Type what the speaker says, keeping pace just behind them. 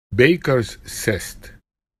Baker's cyst,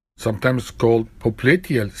 sometimes called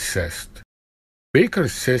popliteal cyst.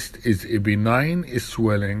 Baker's cyst is a benign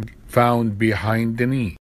swelling found behind the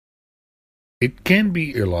knee. It can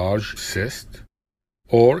be a large cyst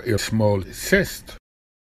or a small cyst.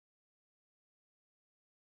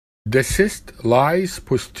 The cyst lies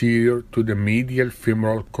posterior to the medial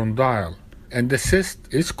femoral condyle, and the cyst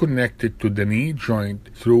is connected to the knee joint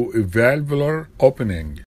through a valvular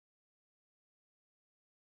opening.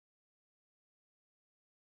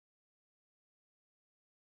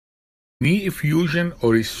 Knee effusion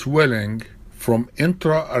or a swelling from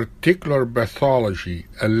intra-articular pathology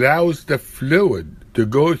allows the fluid to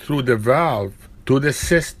go through the valve to the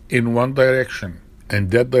cyst in one direction,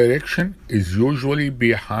 and that direction is usually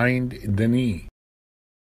behind the knee.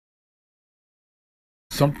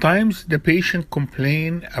 Sometimes the patient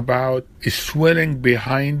complains about a swelling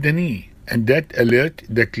behind the knee, and that alerts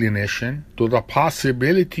the clinician to the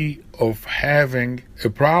possibility of having a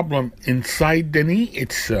problem inside the knee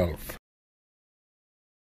itself.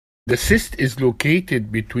 The cyst is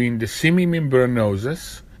located between the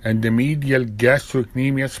semimembranosus and the medial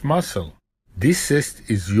gastrocnemius muscle. This cyst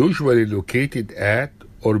is usually located at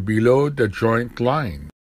or below the joint line.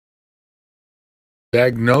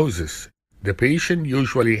 Diagnosis: the patient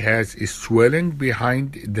usually has a swelling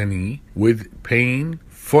behind the knee with pain,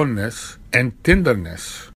 fullness, and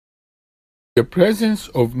tenderness. The presence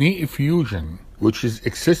of knee effusion, which is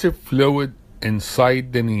excessive fluid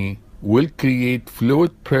inside the knee, will create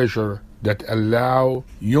fluid pressure that allow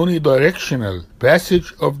unidirectional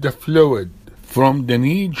passage of the fluid from the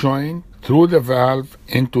knee joint through the valve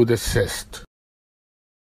into the cyst.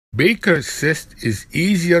 Baker's cyst is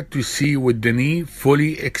easier to see with the knee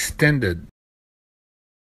fully extended.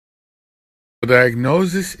 The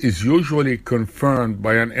diagnosis is usually confirmed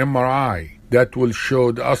by an MRI that will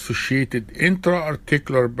show the associated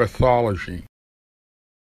intra-articular pathology.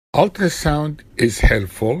 Ultrasound is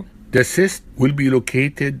helpful. The cyst will be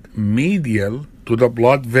located medial to the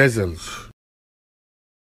blood vessels.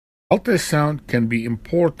 Ultrasound can be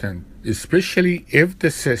important, especially if the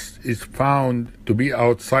cyst is found to be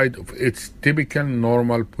outside of its typical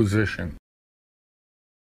normal position.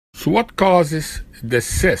 So what causes the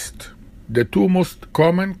cyst? The two most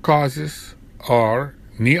common causes are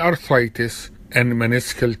knee arthritis and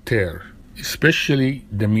meniscal tear, especially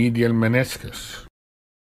the medial meniscus.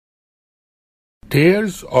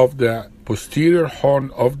 Tears of the posterior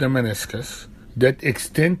horn of the meniscus that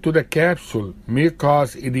extend to the capsule may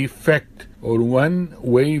cause a defect or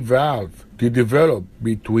one-way valve to develop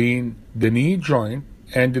between the knee joint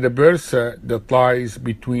and the bursa that lies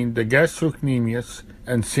between the gastrocnemius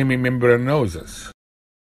and semimembranosus.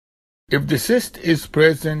 If the cyst is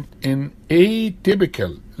present in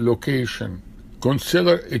atypical location,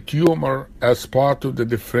 consider a tumor as part of the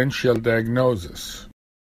differential diagnosis.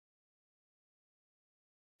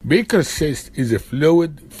 Baker's cyst is a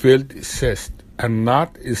fluid-filled cyst and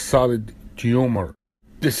not a solid tumor.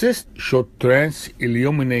 The cyst should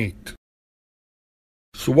trans-illuminate.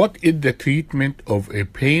 So what is the treatment of a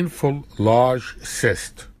painful large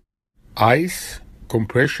cyst? Ice,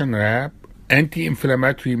 compression wrap,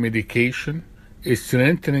 anti-inflammatory medication,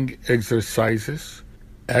 strengthening exercises,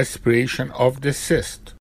 aspiration of the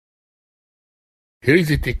cyst. Here is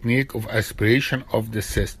a technique of aspiration of the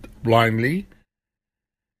cyst blindly.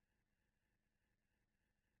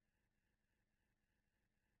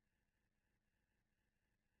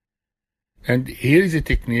 And here is a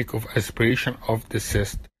technique of aspiration of the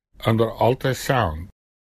cyst under ultrasound.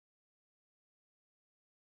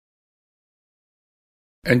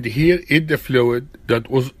 And here is the fluid that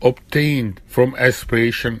was obtained from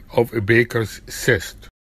aspiration of a Baker's cyst.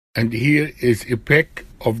 And here is a pic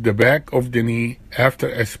of the back of the knee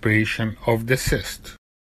after aspiration of the cyst.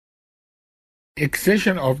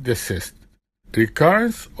 Excision of the cyst.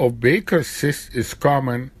 Recurrence of Baker's cyst is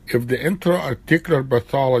common if the intra-articular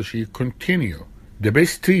pathology continue. The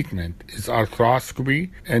best treatment is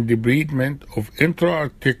arthroscopy and debridement of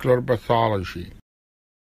intra-articular pathology.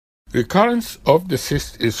 Recurrence of the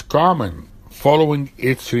cyst is common following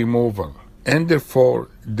its removal, and therefore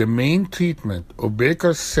the main treatment of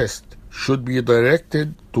Baker's cyst should be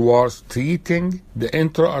directed towards treating the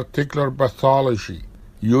intra-articular pathology,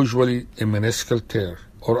 usually a meniscal tear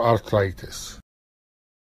or arthritis.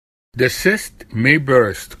 The cyst may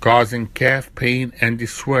burst, causing calf pain and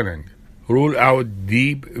swelling. Rule out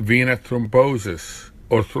deep venous thrombosis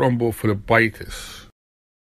or thrombophlebitis.